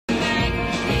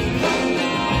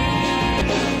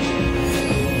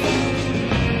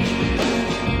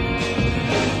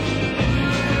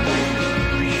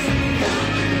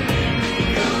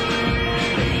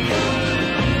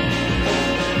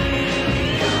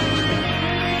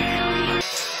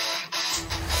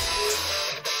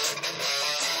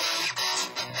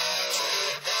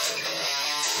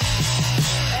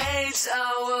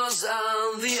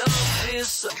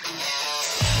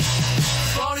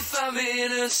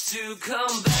minutes to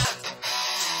come back.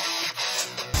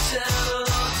 Settle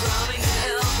on drumming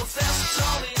hell, professor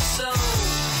told me so.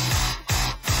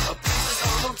 A princess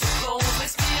on to go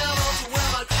makes me able to wear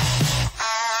my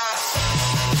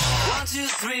 1, 2,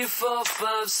 3, 4,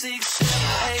 5, 6, 7,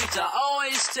 8. I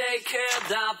always take care of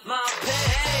my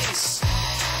pace.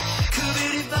 Could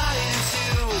be divided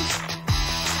into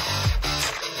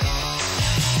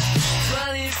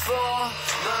 24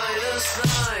 minus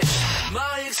 9.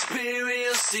 My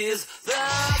experience is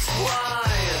that's why.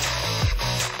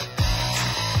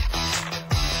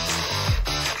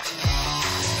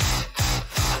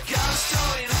 I got a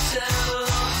story to tell.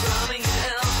 I'm drumming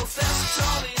hell. Professor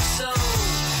told me so.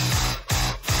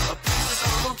 A princess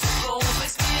on to go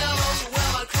makes me able to wear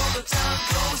my clothes. The time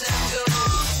goes and goes.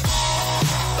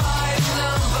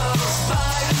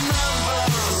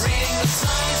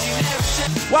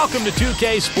 Welcome to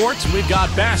 2K Sports. We've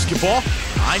got basketball.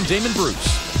 I'm Damon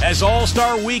Bruce. As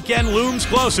All-Star Weekend looms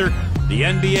closer, the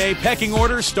NBA pecking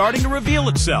order is starting to reveal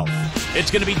itself. It's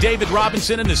going to be David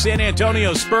Robinson and the San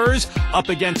Antonio Spurs up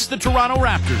against the Toronto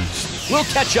Raptors. We'll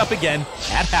catch up again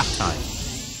at halftime.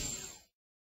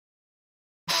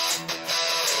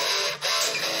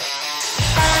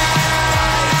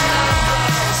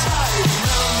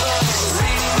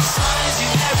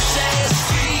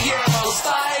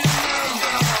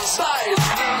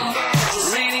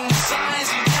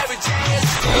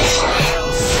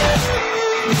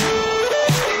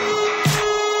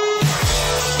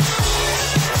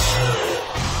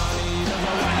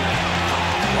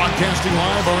 Broadcasting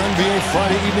live our NBA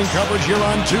Friday evening coverage here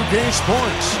on 2K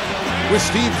Sports. With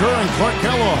Steve Kerr and Clark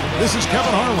Kellogg, this is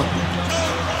Kevin Harlan.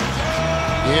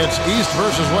 It's East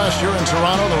versus West here in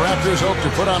Toronto. The Raptors hope to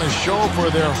put on a show for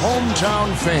their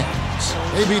hometown fans.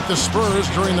 They beat the Spurs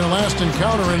during their last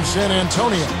encounter in San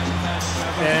Antonio.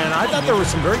 And I thought there were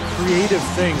some very creative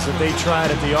things that they tried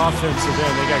at the offensive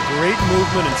end. They got great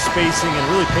movement and spacing and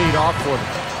really paid off for them.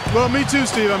 Well, me too,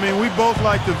 Steve. I mean, we both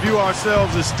like to view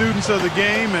ourselves as students of the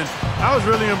game, and I was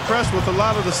really impressed with a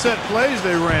lot of the set plays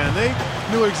they ran. They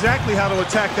knew exactly how to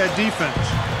attack that defense.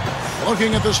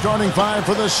 Looking at the starting five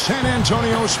for the San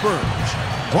Antonio Spurs.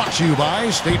 Brought to you by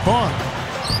State Farm.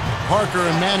 Parker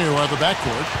and Manu are the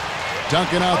backcourt.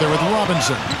 Duncan out there with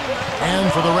Robinson. And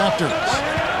for the Raptors,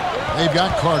 they've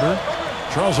got Carter.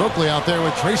 Charles Oakley out there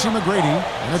with Tracy McGrady.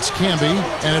 And it's Camby.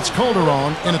 And it's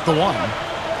Calderon in at the 1.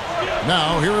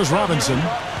 Now, here is Robinson.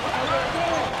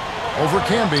 Over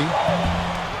Camby.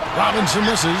 Robinson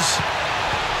misses.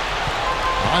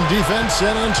 On defense,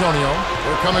 San Antonio.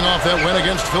 They're coming off that win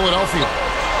against Philadelphia.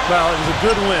 Well, it was a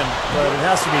good win, but it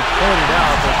has to be pointed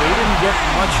out that they didn't get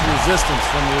much resistance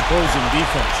from the opposing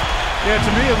defense. Yeah,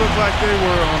 to me it looked like they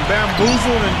were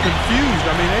bamboozled and confused.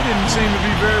 I mean, they didn't seem to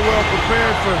be very well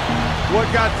prepared for what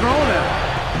got thrown at them.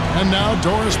 And now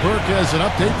Doris Burke has an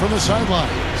update from the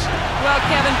sidelines. Well,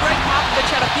 Kevin, Greg Popovich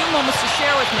had a few moments to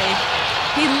share with me.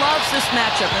 He loves this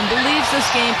matchup and believes this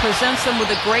game presents them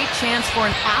with a great chance for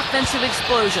an offensive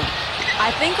explosion. I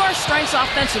think our strengths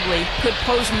offensively could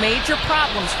pose major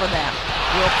problems for them.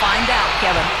 We'll find out,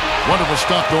 Kevin. Wonderful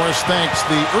stuff, Doris. Thanks.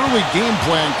 The early game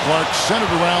plan, Clark,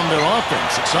 centered around their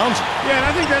offense, it sounds like. Yeah, and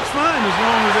I think that's fine as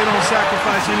long as they don't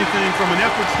sacrifice anything from an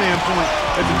effort standpoint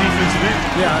at the defensive end.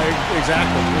 Yeah,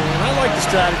 exactly. And I like the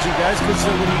strategy, guys, because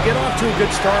when you get off to a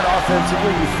good start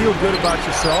offensively, you feel good about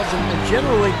yourselves, and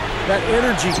generally that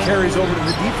energy carries over to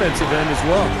the defensive end as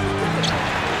well.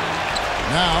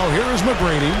 Now, here is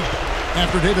McGrady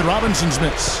after David Robinson's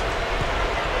miss.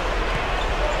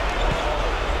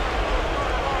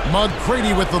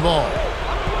 McGrady with the ball.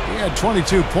 He had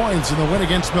 22 points in the win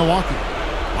against Milwaukee.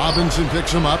 Robinson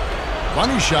picks him up.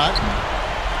 Bunny shot.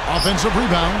 Offensive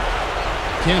rebound.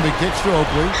 Camby kicks to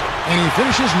Oakley. And he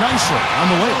finishes nicely on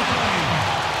the layup.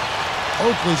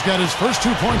 Oakley's got his first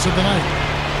 2 points of the night.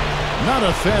 Not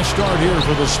a fast start here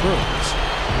for the Spurs.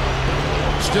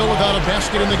 Still without a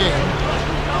basket in the game.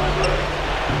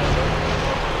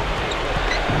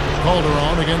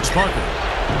 Calderon against Parker.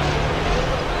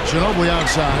 Ginobili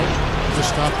outside to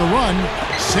stop the run.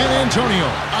 San Antonio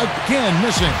again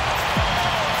missing.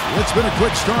 It's been a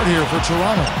quick start here for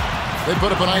Toronto. They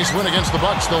put up a nice win against the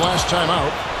Bucks the last time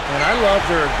out. And I love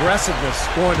their aggressiveness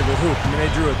going to the hoop. I mean,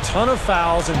 they drew a ton of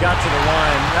fouls and got to the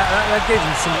line. That gave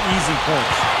them some easy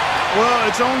points. Well,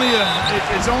 it's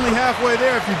only halfway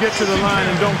there if you get to the line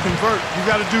and don't convert. You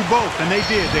got to do both, and they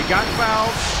did. They got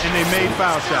fouled and they made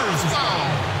foul shots.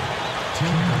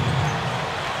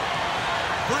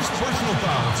 First personal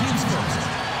foul, team's first.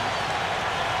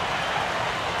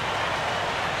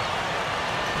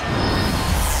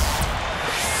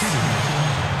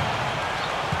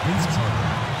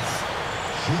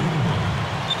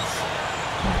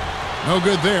 No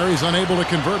good there. He's unable to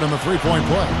convert on the three-point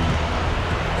play.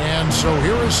 And so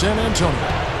here is San Antonio.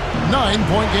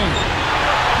 9-point game.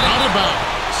 Out of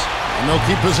bounds. And they'll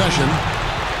keep possession.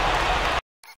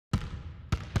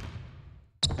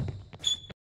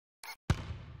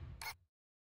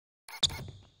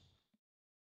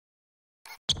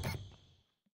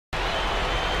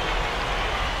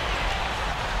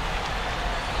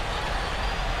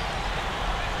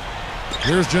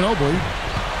 Here's Ginobili.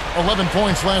 11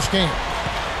 points last game.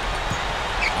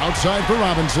 Outside for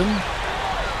Robinson.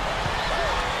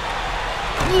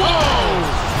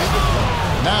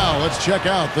 Whoa! Now let's check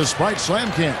out the Sprite Slam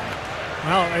Can.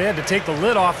 Well, they had to take the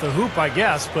lid off the hoop, I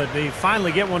guess, but they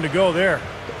finally get one to go there.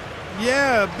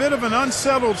 Yeah, a bit of an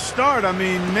unsettled start. I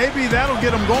mean, maybe that'll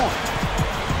get them going.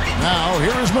 Now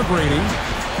here is McGrady,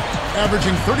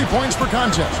 averaging 30 points per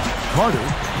contest. Carter,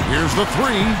 here's the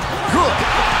three. Good.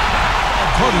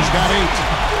 Carter's got 8.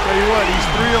 Tell you what, he's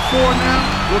 3 of 4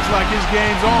 now. Looks like his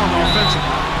game's on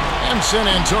offensively. And San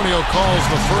Antonio calls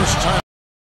the first time.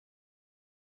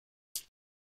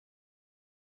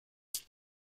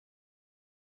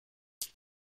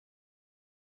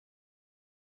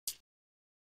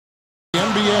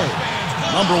 NBA.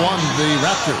 Number 1, the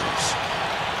Raptors.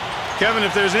 Kevin,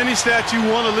 if there's any stat you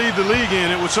want to lead the league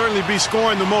in, it would certainly be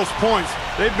scoring the most points.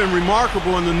 They've been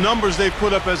remarkable in the numbers they've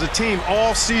put up as a team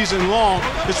all season long.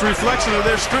 It's a reflection of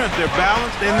their strength. They're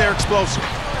balanced and they're explosive.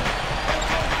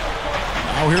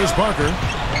 Now here's Parker.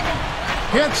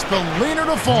 Hits the leaner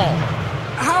to fall.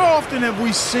 How often have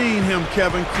we seen him,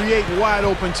 Kevin, create wide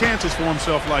open chances for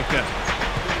himself like that?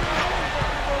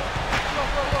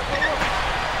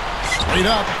 Straight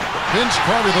up. Vince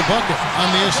Carter the bucket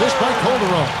on the assist by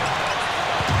Calderon.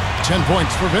 10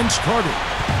 points for Vince Carter.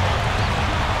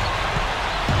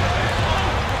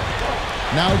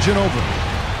 Now Ginobili.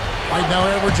 Right now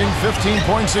averaging 15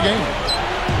 points a game.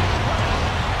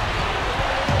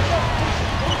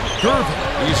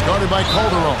 Irving. He's guarded by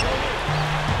Calderon.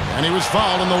 And he was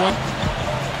fouled in the wing.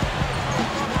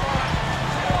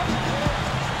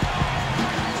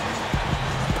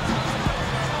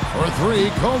 For 3,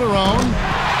 Calderon.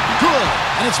 Good.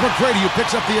 And it's McGrady who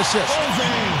picks up the assist.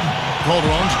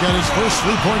 Calderon's got his first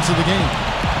 3 points of the game.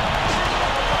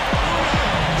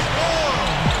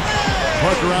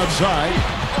 Parker outside.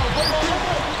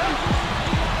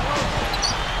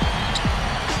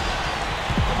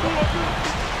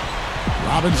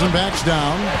 Robinson backs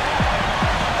down.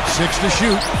 6 to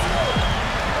shoot.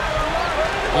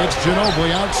 It's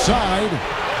Ginobili outside.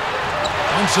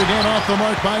 Once again off the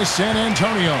mark by San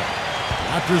Antonio.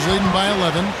 Raptors leading by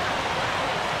 11.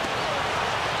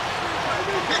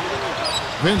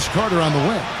 Vince Carter on the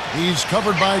wing. He's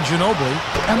covered by Ginobili,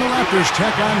 and the Raptors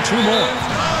tack on 2 more.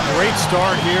 Great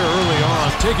start here early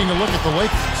on. Taking a look at the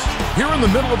Lakers. Here in the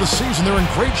middle of the season, they're in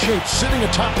great shape, sitting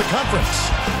atop the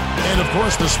conference. And, of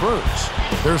course, the Spurs.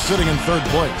 They're sitting in 3rd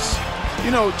place.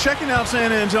 You know, checking out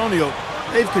San Antonio,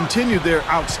 they've continued their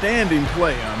outstanding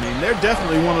play. I mean, they're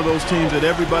definitely one of those teams that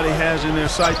everybody has in their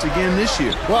sights again this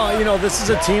year. Well, you know, this is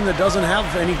a team that doesn't have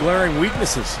any glaring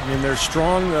weaknesses. I mean, they're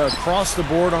strong across the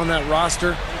board on that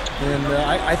roster. And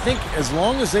I think as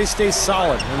long as they stay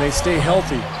solid and they stay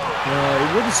healthy, it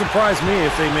wouldn't surprise me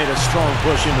if they made a strong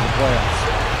push into the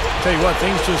playoffs. Tell you what,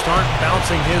 things just aren't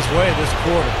bouncing his way this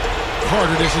quarter.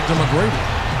 Carter dishes it to McGrady.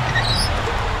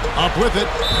 Up with it.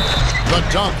 The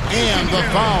dunk and the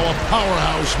foul. A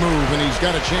powerhouse move, and he's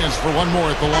got a chance for one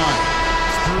more at the line.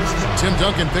 Tim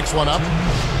Duncan picks one up.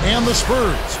 And the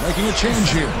Spurs making a change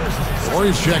here.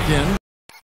 Warriors check in.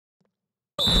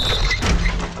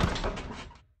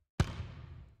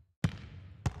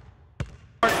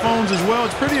 Smartphones as well.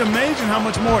 It's pretty amazing how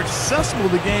much more accessible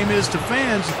the game is to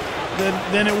fans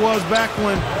than it was back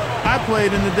when I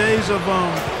played in the days of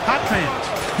hot pants.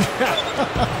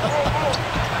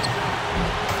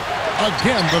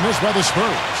 Again, the miss by the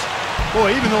Spurs.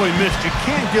 Boy, even though he missed, you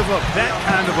can't give up that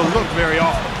kind of a look very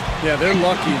often. Yeah, they're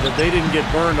lucky that they didn't get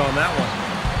burned on that one.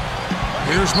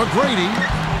 Here's McGrady.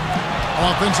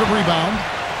 Offensive rebound.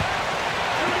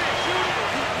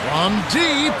 From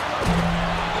deep.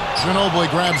 Ginobili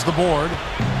grabs the board.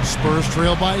 Spurs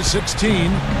trail by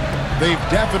 16. They've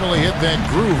definitely hit that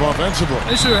groove offensively.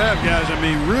 They sure have, guys. I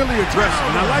mean, really aggressive.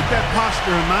 And I like that posture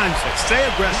and mindset. Stay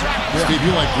aggressive. Yeah. Steve, you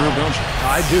like groove, don't you?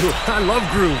 I do. I love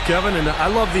groove, Kevin, and I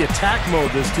love the attack mode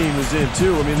this team is in,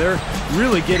 too. I mean, they're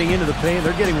really getting into the paint.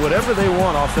 They're getting whatever they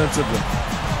want offensively.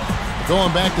 Going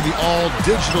back to the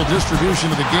all-digital distribution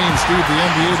of the game, Steve, the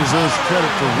NBA deserves credit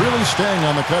for really staying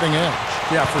on the cutting edge.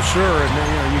 Yeah, for sure.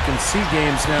 And you can see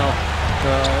games now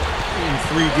in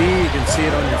 3D. You can see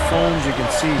it on your phones. You can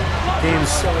see games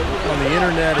on the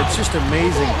internet. It's just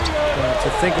amazing to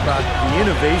think about the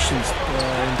innovations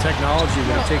in technology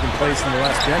that have taken place in the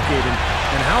last decade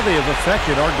and how they have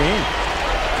affected our game.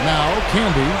 Now,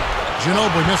 Canby.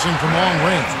 Ginobili missing from long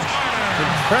range.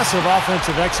 Impressive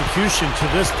offensive execution to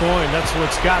this point. That's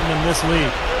what's gotten them this lead.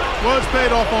 Well, it's paid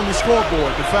off on the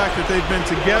scoreboard, the fact that they've been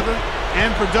together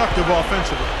and productive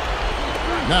offensively.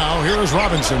 Now, here is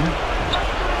Robinson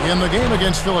in the game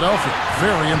against Philadelphia.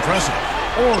 Very impressive.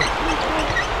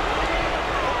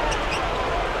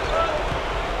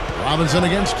 Robinson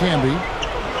against Canby.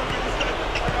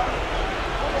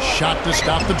 Shot to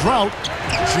stop the drought.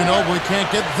 Ginobili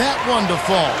can't get that one to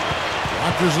fall.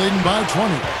 Raptors leading by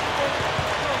 20.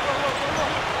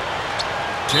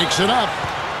 Takes it up.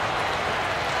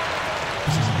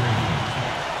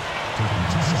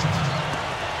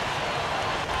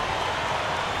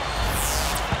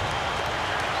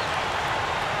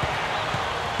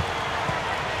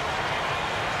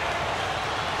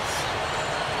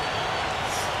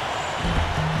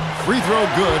 Free throw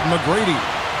good, McGrady.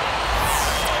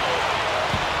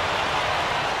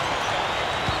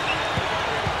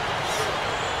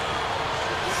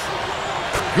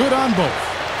 Good on both.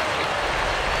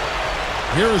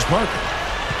 Here is Parker.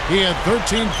 He had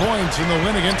 13 points in the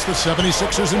win against the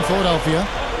 76ers in Philadelphia.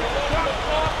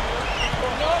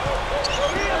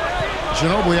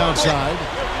 Ginobili outside.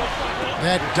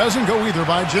 That doesn't go either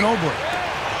by Ginobili.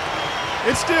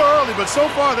 It's still early, but so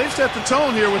far they've set the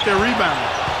tone here with their rebounding.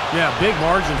 Yeah, big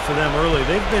margin for them early.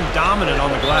 They've been dominant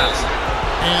on the glass.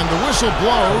 And the whistle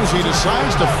blows. He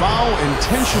decides to foul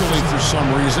intentionally for some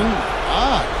reason.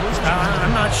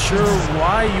 I'm not sure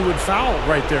why you would foul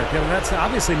right there, Kevin. That's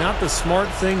obviously not the smart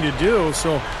thing to do,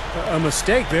 so a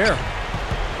mistake there.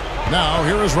 Now,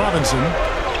 here is Robinson.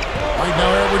 Right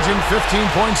now averaging 15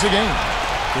 points a game.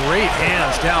 Great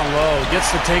hands down low.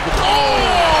 Gets to take it.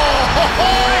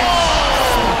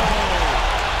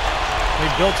 They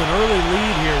built an early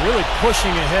lead here, really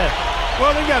pushing ahead.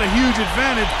 Well, they got a huge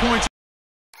advantage points.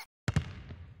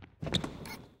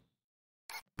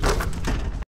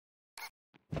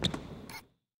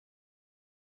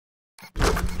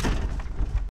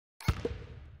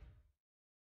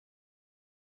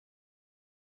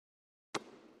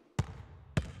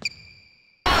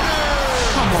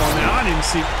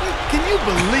 Can you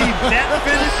believe that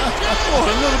finish? Oh,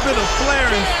 a little bit of flair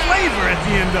and flavor at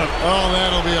the end of it. Oh,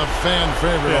 that'll be a fan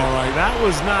favorite, all right. That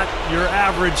was not your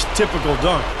average, typical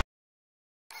dunk.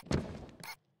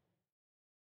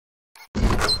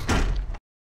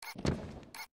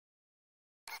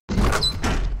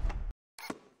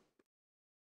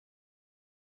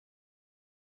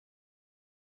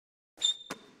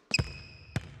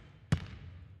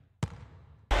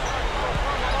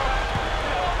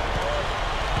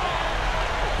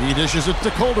 He dishes it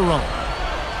to Calderon.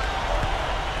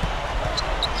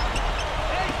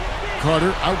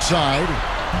 Carter outside.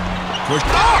 Push.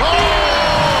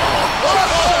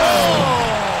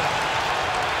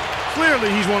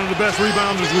 Clearly, he's one of the best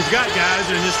rebounders we've got, guys,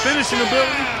 and his finishing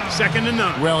ability, second to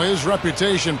none. Well, his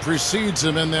reputation precedes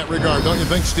him in that regard, don't you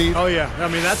think, Steve? Oh, yeah. I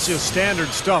mean, that's just standard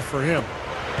stuff for him.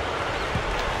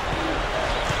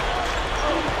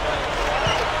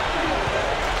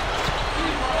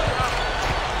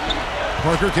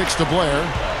 Parker kicks to Blair.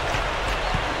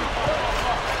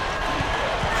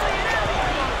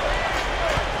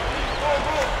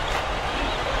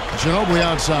 Ginobili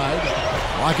outside.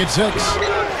 Lock at 6.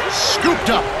 Scooped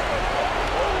up.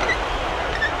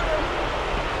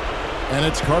 And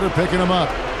it's Carter picking him up.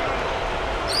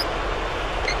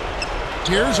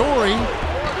 Here's Ori.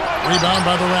 Rebound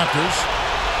by the Raptors.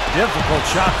 Difficult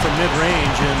shot from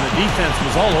mid-range, and the defense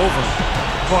was all over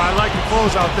him. Boy, I like the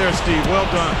close out there, Steve. Well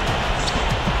done.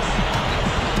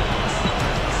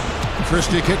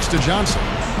 Christie kicks to Johnson.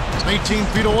 18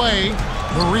 feet away.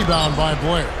 The rebound by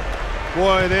Blair.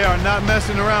 Boy, they are not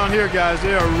messing around here, guys.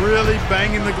 They are really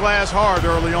banging the glass hard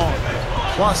early on.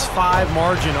 +5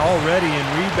 margin already in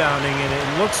rebounding, and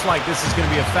it looks like this is going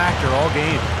to be a factor all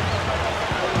game.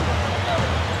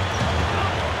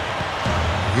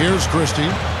 Here's Christie.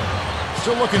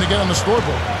 Still looking to get on the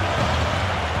scoreboard.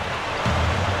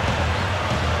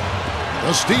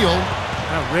 The steal.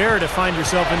 Rare to find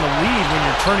yourself in the lead when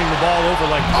you're turning the ball over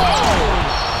like that.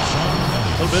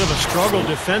 A little bit of a struggle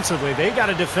defensively. They got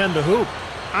to defend the hoop.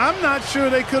 I'm not sure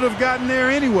they could have gotten there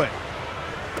anyway.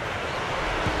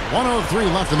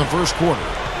 1:03 left in the first quarter.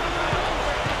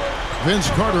 Vince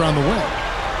Carter on the wing.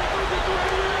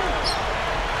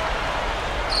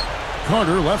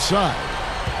 Carter left side.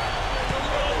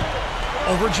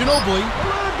 Over Ginobili.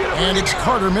 And it's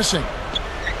Carter missing.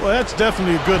 Well, that's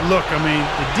definitely a good look. I mean,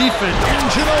 the defense.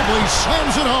 And Ginobili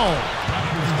slams it home.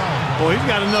 Boy, he's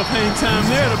got enough hang time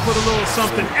there to put a little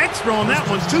something extra on that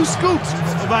one. 2 scoops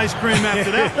of ice cream after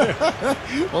that.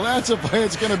 Well, that's a play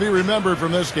that's going to be remembered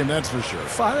from this game, that's for sure.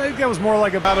 I think that was more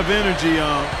like a Out of energy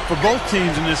for both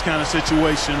teams in this kind of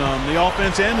situation, the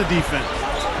offense and the defense.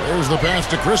 There's the pass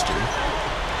to Christie.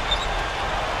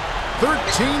 13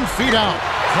 feet out.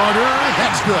 Carter,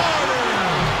 that's good.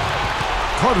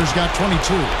 Carter's got 22.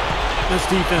 This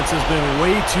defense has been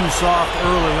way too soft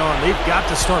early on. They've got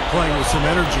to start playing with some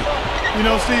energy. You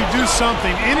know, Steve, do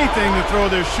something, anything to throw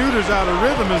their shooters out of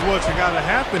rhythm is what's got to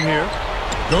happen here.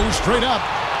 Goes straight up,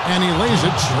 and he lays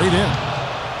it straight in.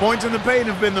 Points in the paint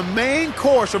have been the main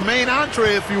course, or main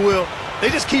entree, if you will. They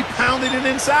just keep pounding it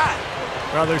inside.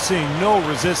 Well, they're seeing no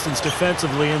resistance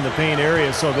defensively in the paint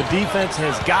area, so the defense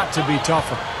has got to be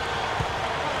tougher.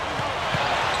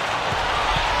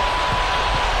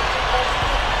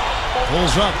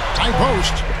 Pulls up, high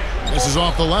post. This is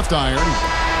off the left iron.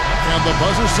 And the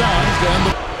buzzer sounds.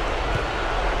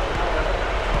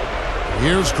 And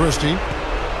here's Christie.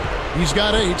 He's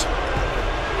got 8.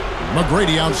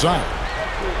 McGrady outside.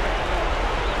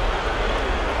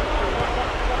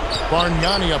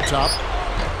 Bargnani up top.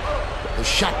 The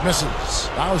shot misses.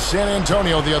 Now San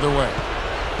Antonio the other way.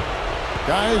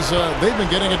 Guys, they've been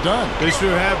getting it done. They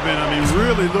sure have been. I mean,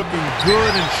 really looking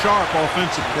good and sharp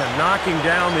offensively. Yeah, knocking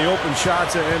down the open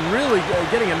shots and really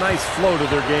getting a nice flow to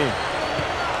their game.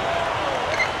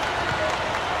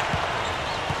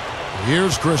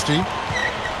 Here's Christie,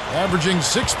 averaging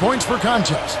 6 points per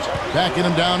contest. Backing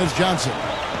him down is Johnson.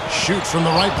 Shoots from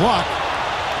the right block.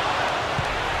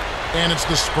 And it's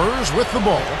the Spurs with the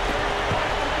ball.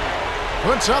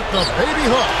 Puts up the baby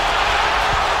hook.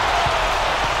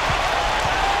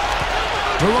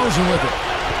 DeRozan with it.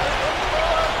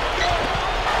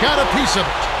 Got a piece of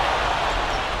it.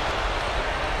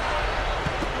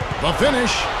 The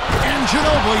finish. And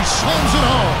Ginobili slams it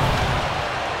home.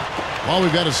 While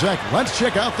we've got a sec, let's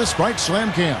check out the Sprite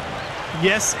Slam Cam.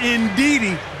 Yes,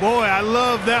 indeedy. Boy, I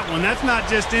love that one. That's not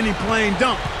just any plain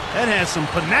dunk. That has some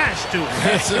panache to it.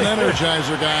 That's an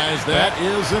energizer, guys. That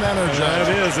is an energizer.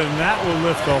 That is, and that will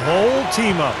lift the whole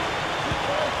team up.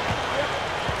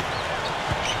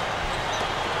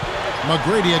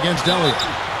 McGrady against Elliott.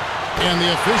 And the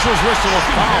officials whistle a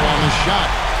foul on the shot.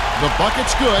 The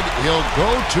bucket's good. He'll go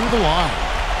to the line.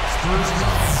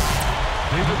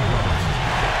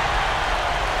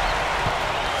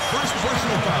 First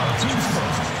personal foul, team's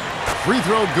first. Free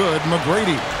throw good,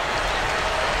 McGrady.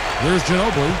 There's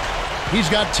Ginobili. He's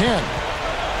got 10.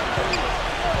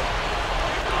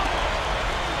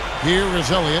 Here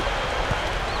is Elliott.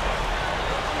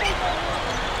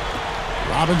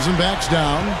 Robinson backs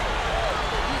down.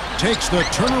 Takes the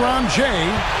turnaround J,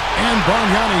 and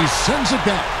Bargnani sends it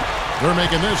back. They're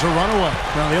making this a runaway.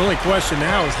 Now, the only question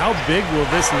now is how big will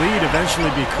this lead eventually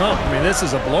become? I mean, this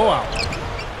is a blowout.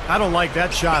 I don't like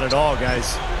that shot at all,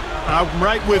 guys. I'm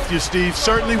right with you, Steve.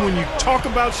 Certainly when you talk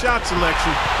about shot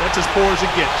selection, that's as poor as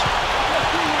it gets.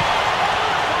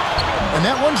 And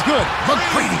that one's good.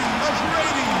 McGrady.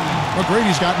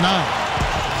 McGrady's got 9.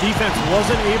 Defense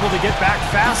wasn't able to get back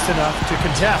fast enough to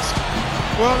contest.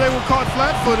 Well, they were caught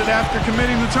flat-footed after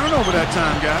committing the turnover that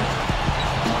time, guy.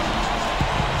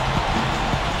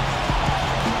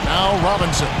 Now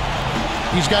Robinson.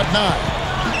 He's got 9.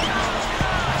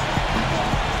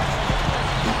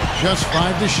 Just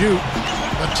 5 to shoot.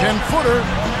 A 10-footer.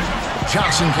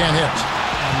 Johnson can't hit.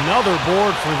 Another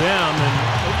board for them, and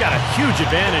they've got a huge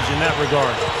advantage in that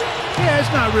regard. Yeah,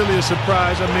 it's not really a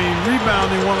surprise. I mean,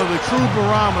 rebounding one of the true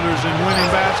barometers in winning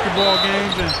basketball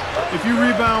games, and if you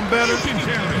rebound better,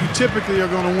 you typically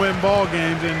are going to win ball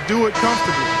games and do it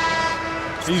comfortably.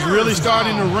 He's really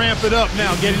starting to ramp it up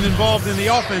now, getting involved in the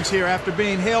offense here after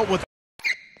being held with.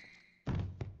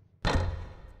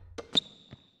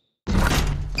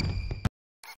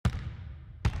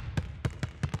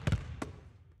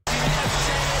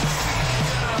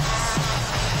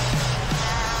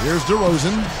 Here's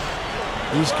DeRozan.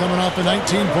 He's coming off a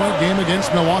 19-point game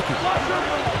against Milwaukee.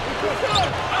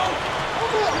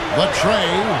 The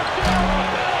tray.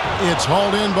 It's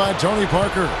hauled in by Tony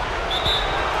Parker.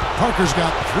 Parker's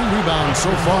got 3 rebounds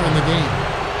so far in the game.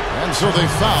 And so they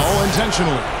foul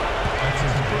intentionally.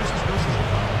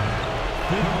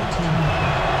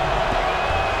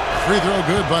 Free throw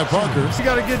good by Parker. You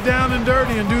got to get down and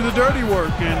dirty and do the dirty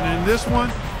work. And in this one,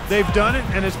 they've done it,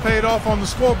 and it's paid off on the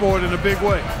scoreboard in a big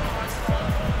way.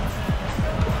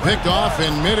 Picked off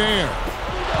in midair.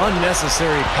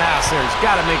 Unnecessary pass there. He's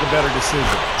got to make a better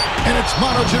decision. And it's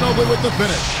Manu Ginobili with the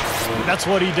finish. That's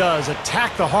what he does.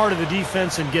 Attack the heart of the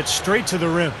defense and get straight to the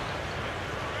rim.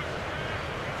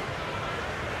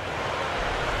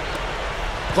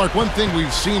 Clark, one thing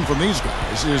we've seen from these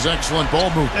guys is excellent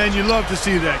ball movement. And you love to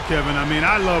see that, Kevin. I mean,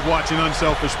 I love watching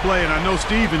unselfish play, and I know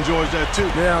Steve enjoys that too.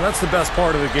 Yeah, that's the best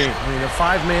part of the game. I mean, a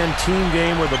five-man team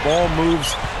game where the ball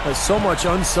moves. There's so much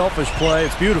unselfish play.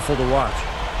 It's beautiful to watch.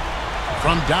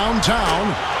 From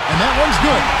downtown, and that one's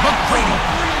good.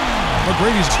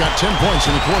 McGrady's got 10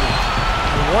 points in the quarter.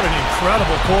 What an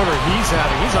incredible quarter he's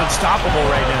having. He's unstoppable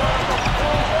right now.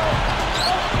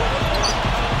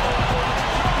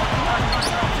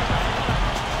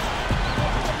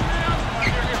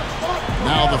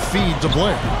 Now the feed to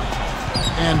Blair.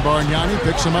 And Bargnani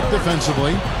picks him up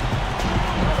defensively.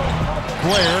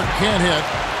 Blair can't hit.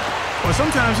 Well,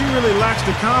 sometimes he really lacks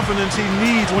the confidence he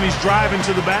needs when he's driving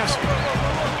to the basket.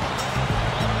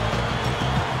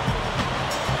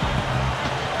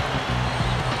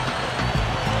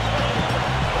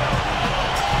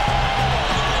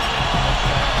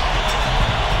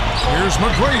 Here's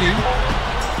McGrady.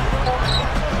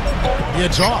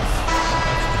 It's off.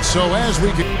 So as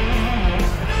we get...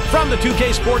 From the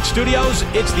 2K Sports Studios,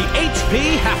 it's the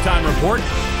HP Halftime Report.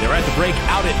 They're at the break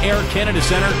out at Air Canada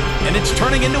Center, and it's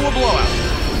turning into a blowout.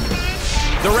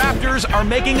 The Raptors are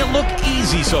making it look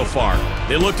easy so far.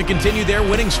 They look to continue their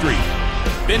winning streak.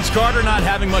 Vince Carter not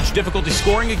having much difficulty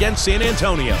scoring against San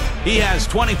Antonio. He has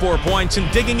 24 points and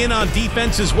digging in on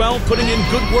defense as well, putting in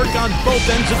good work on both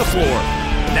ends of the floor.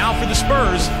 Now for the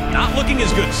Spurs, not looking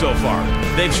as good so far.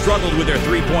 They've struggled with their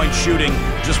three-point shooting.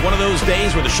 Just one of those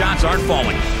days where the shots aren't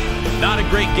falling. Not a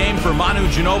great game for Manu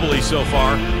Ginobili so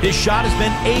far. His shot has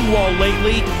been AWOL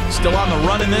lately, still on the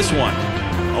run in this one.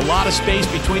 A lot of space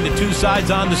between the two sides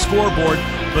on the scoreboard,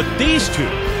 but these two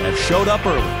have showed up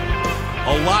early.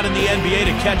 A lot in the NBA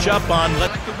to catch up on. Well,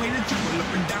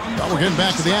 we're getting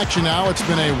back to the action now. It's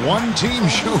been a one-team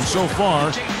show so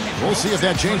far. We'll see if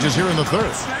that changes here in the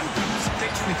third.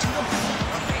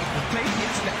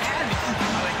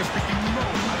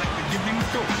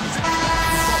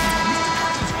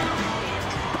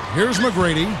 Here's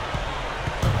McGrady.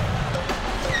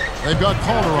 They've got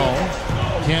Calderon.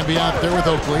 Can't be out there with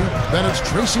Oakley. Then it's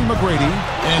Tracy McGrady,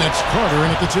 and it's Carter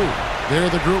in at the two. They're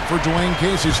the group for Dwayne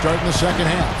Casey starting the second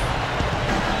half.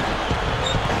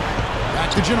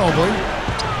 Back to Ginobili.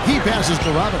 He passes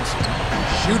to Robinson.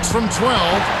 Shoots from 12.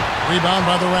 Rebound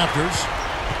by the Raptors.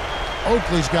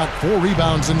 Oakley's got 4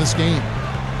 rebounds in this game.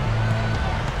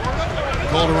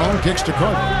 Calderon kicks to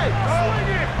Carter.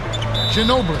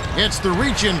 Ginobili gets the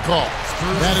reach-in call.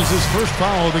 That is his first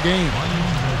foul of the game.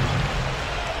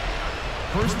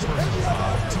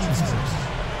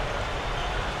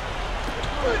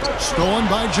 Stolen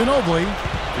by Ginobili.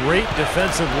 Great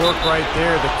defensive work right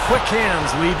there. The quick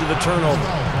hands lead to the turnover.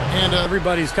 And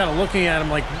everybody's kind of looking at him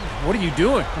like, what are you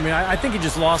doing? I mean, I think he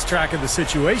just lost track of the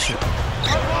situation.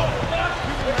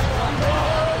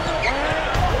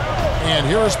 And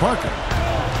here is Parker.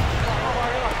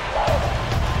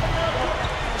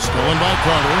 Stolen by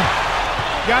Carter.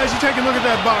 Guys, you take a look at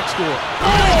that box score.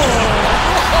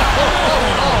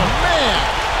 Oh, man.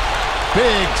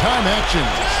 Big time action.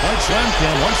 Smart slam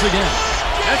can once again.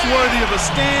 That's worthy of a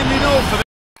standing O for that.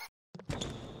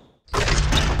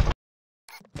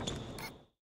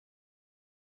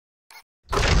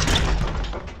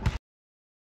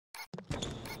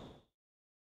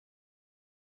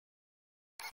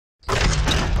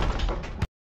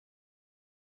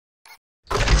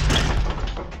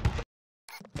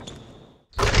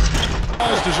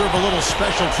 Deserve a little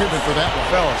special treatment for that one.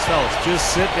 Fellas, just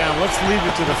sit down. Let's leave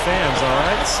it to the fans, all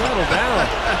right? Settle down.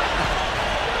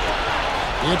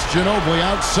 It's Ginobili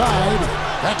outside.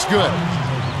 That's good.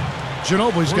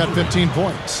 Ginobili's got 15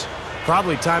 points.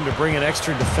 Probably time to bring an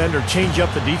extra defender, change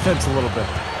up the defense a little bit.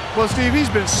 Well, Steve,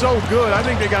 he's been so good. I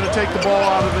think they got to take the ball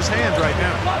out of his hands right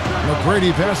now.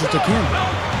 McGrady passes to Campbell.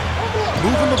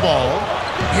 Moving the ball.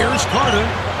 Here's Carter.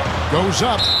 Goes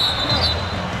up.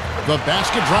 The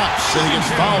basket drops, and he gets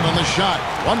fouled on the shot.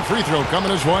 One free throw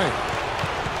coming his way.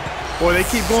 Boy, they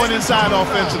keep going inside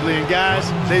offensively, and guys,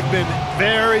 they've been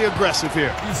very aggressive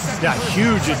here. Yeah,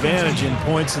 huge advantage in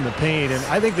points in the paint, and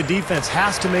I think the defense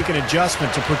has to make an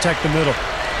adjustment to protect the middle.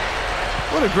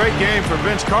 What a great game for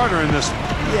Vince Carter in this one.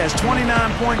 He has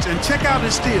 29 points, and check out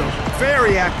his steals.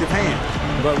 Very active hand.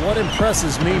 But what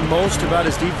impresses me most about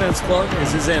his defense, Clark,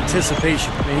 is his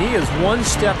anticipation. I mean, he is one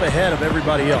step ahead of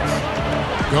everybody else.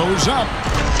 Goes up.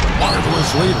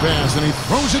 Marvelous lead pass, and he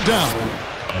throws it down.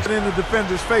 In the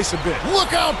defender's face a bit.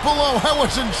 Look out below. I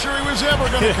wasn't sure he was ever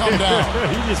going to come down.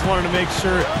 He just wanted to make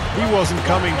sure he wasn't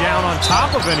coming down on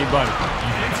top of anybody.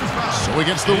 So he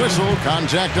gets the whistle.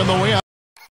 Contact on the way out.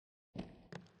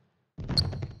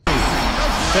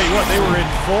 Tell you what, they were in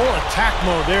full attack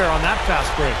mode there on that fast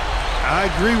break. I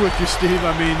agree with you, Steve.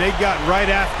 I mean, they got right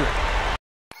after it.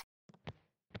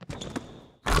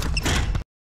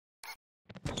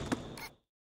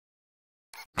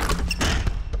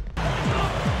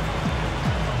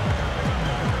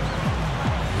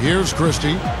 Here's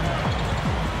Christie.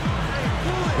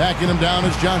 Backing him down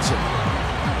is Johnson.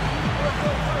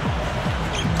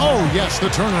 Oh, yes, the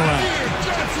turnaround.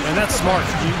 And that's smart.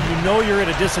 You know you're at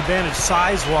a disadvantage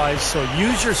size-wise, so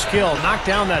use your skill. Knock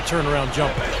down that turnaround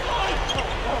jumper.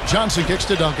 Johnson kicks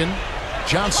to Duncan.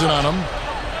 Johnson on him.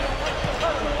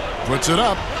 Puts it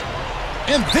up.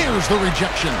 And there's the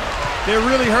rejection. They're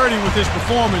really hurting with his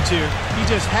performance here. He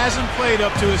just hasn't played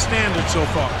up to his standards so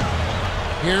far.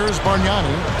 Here's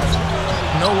Bargnani.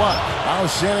 No luck. Now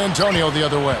San Antonio the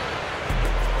other way.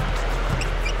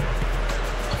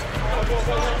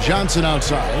 Johnson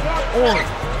outside. Ori.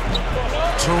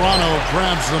 Toronto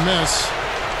grabs the miss.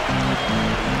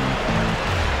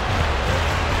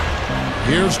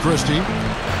 Here's Christie.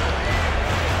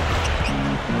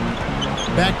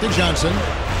 Back to Johnson.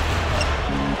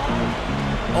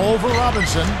 Over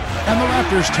Robinson. And the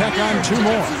Raptors tack on 2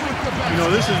 more. You know,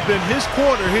 this has been his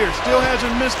quarter here. Still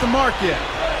hasn't missed the mark yet.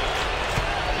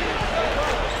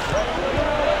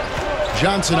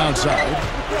 Johnson outside.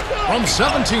 From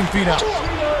 17 feet out.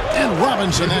 And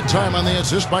Robinson that time on the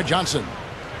assist by Johnson.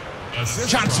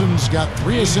 Johnson's got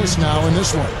 3 assists now in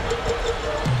this one.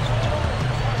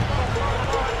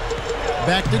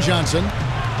 Back to Johnson.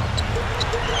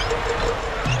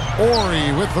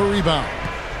 Ori with the rebound.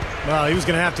 Well, he was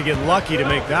going to have to get lucky to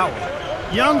make that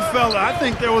one. Young fella, I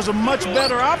think there was a much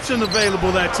better option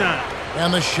available that time.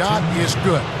 And the shot is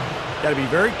good. Got to be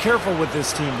very careful with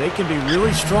this team. They can be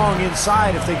really strong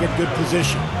inside if they get good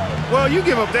position. Well, you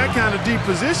give up that kind of deep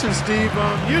position, Steve,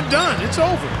 you're done. It's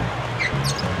over.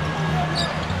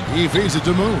 He feeds it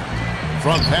to Moon.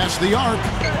 From past the arc.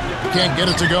 Can't get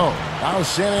it to go. Now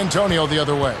San Antonio the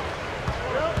other way.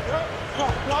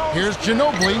 Here's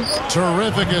Ginobili.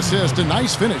 Terrific assist. A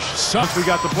nice finish. Once we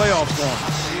got the playoffs going.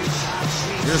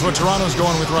 Here's what Toronto's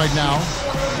going with right now.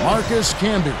 Marcus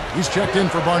Camby. He's checked in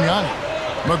for Bargnani.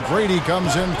 McGrady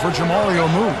comes in for Jamario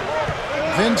Moon.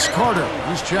 Vince Carter.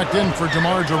 He's checked in for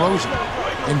DeMar DeRozan.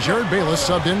 And Jared Bayless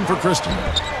subbed in for Christie.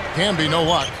 Camby, no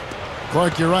luck.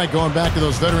 Clark, you're right. Going back to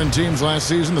those veteran teams last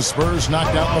season, the Spurs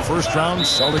knocked out in the first round.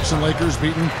 Celtics and Lakers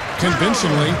beaten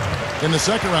convincingly in the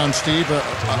second round, Steve.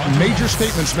 Major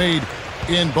statements made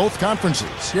in both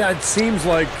conferences. Yeah, it seems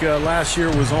like last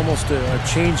year was almost a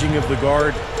changing of the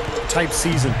guard type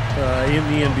season in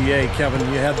the NBA. Kevin,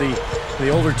 you had the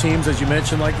older teams, as you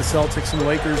mentioned, like the Celtics and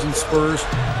Lakers and Spurs,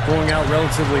 going out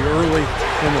relatively early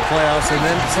in the playoffs, and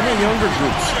then some of the younger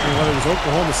groups, whether it was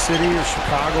Oklahoma City or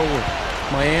Chicago or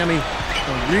Miami,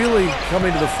 really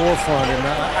coming to the forefront. And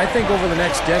I think over the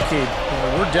next decade,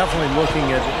 we're definitely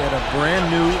looking at a brand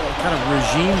new kind of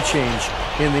regime change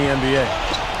in the NBA.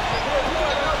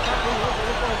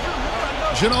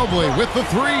 Ginobili with the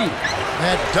 3.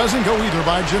 That doesn't go either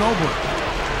by Ginobili.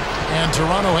 And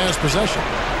Toronto has possession.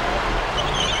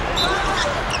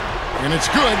 And it's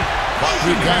good.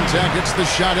 Through contact, it's the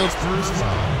shot. First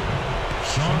foul.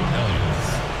 Sean Elliott.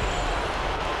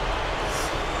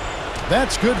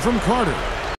 That's good from Carter.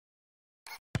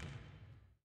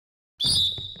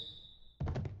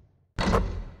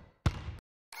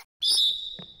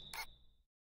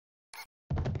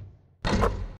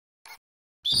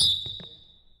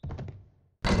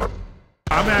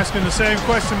 I'm asking the same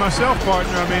question myself,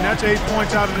 partner. I mean, that's 8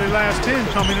 points out of their last 10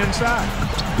 coming inside.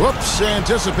 Whoops,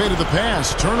 anticipated the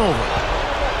pass. Turnover.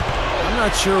 I'm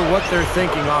not sure what they're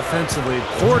thinking offensively.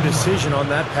 Poor decision on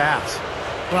that pass.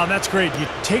 Well, that's great. You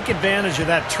take advantage of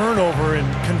that turnover and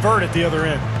convert at the other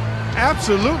end.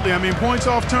 Absolutely. I mean, points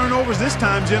off turnovers this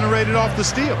time generated off the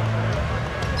steal.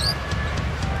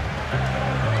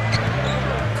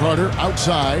 Carter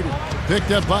outside.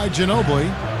 Picked up by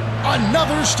Ginobili.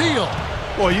 Another steal.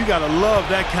 Boy, you got to love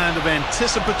that kind of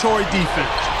anticipatory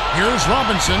defense. Here's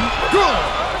Robinson. Good.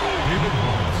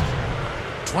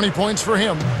 20 points for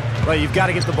him. But you've got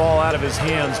to get the ball out of his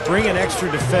hands, bring an extra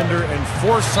defender, and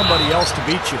force somebody else to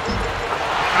beat you.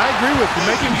 I agree with you.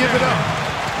 Make him give it up.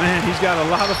 Man, he's got a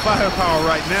lot of firepower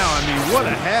right now. I mean, what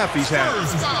a half he's having.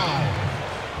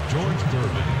 George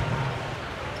Gervin.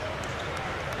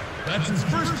 That's his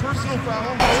first personal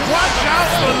foul. Watch out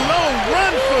below.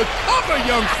 Run for cover,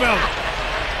 young fella.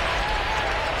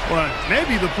 Well,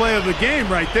 maybe the play of the game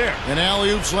right there. An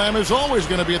alley-oop slam is always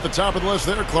going to be at the top of the list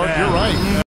there, Clark. Yeah. You're right.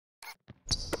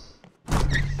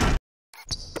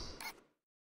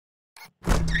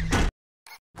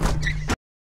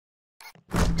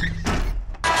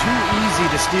 Too easy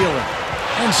to steal it.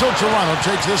 And so Toronto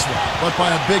takes this one, but by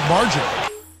a big margin.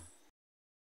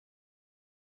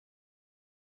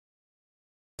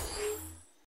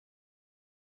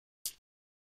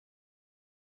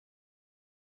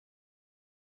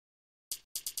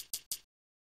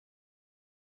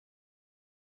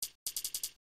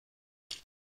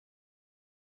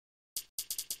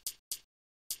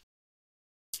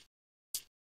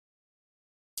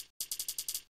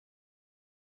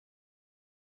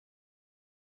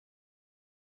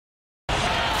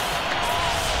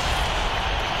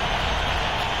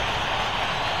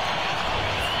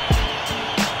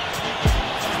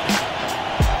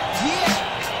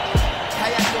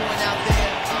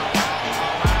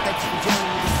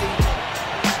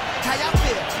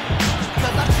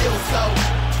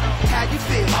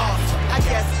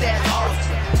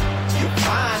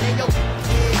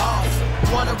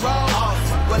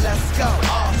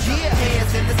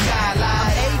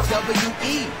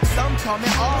 WWE. Some call me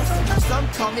awesome, some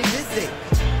call me busy.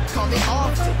 Call me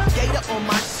often, Gator on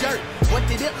my shirt. What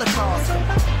did it look awesome?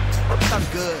 I'm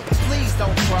good, please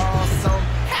don't cross them.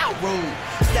 How rude.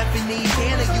 Stephanie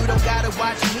Tanner, you don't gotta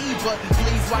watch me, but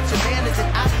please watch your manners.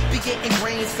 And I be getting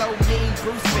green so mean.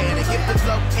 Bruce Banner, give the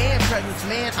flow and presence,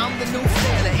 man. I'm the new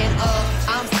Santa, and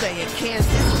I'm saying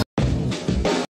Kansas.